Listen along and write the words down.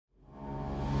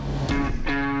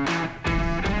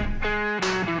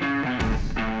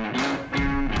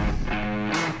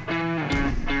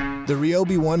The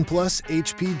RYOBI ONE+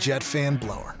 HP Jet Fan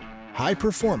Blower. High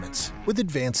performance with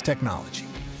advanced technology.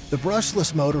 The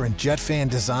brushless motor and jet fan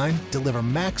design deliver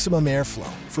maximum airflow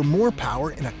for more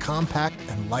power in a compact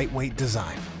and lightweight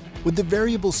design. With the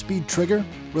variable speed trigger,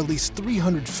 release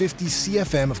 350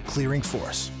 CFM of clearing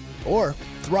force. Or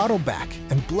throttle back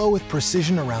and blow with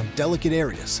precision around delicate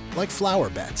areas like flower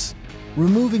beds.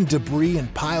 Removing debris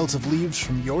and piles of leaves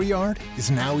from your yard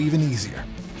is now even easier.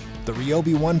 The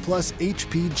RYOBI ONE+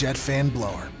 HP Jet Fan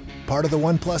Blower, part of the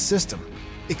ONE+ system,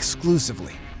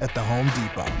 exclusively at the Home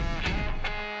Depot.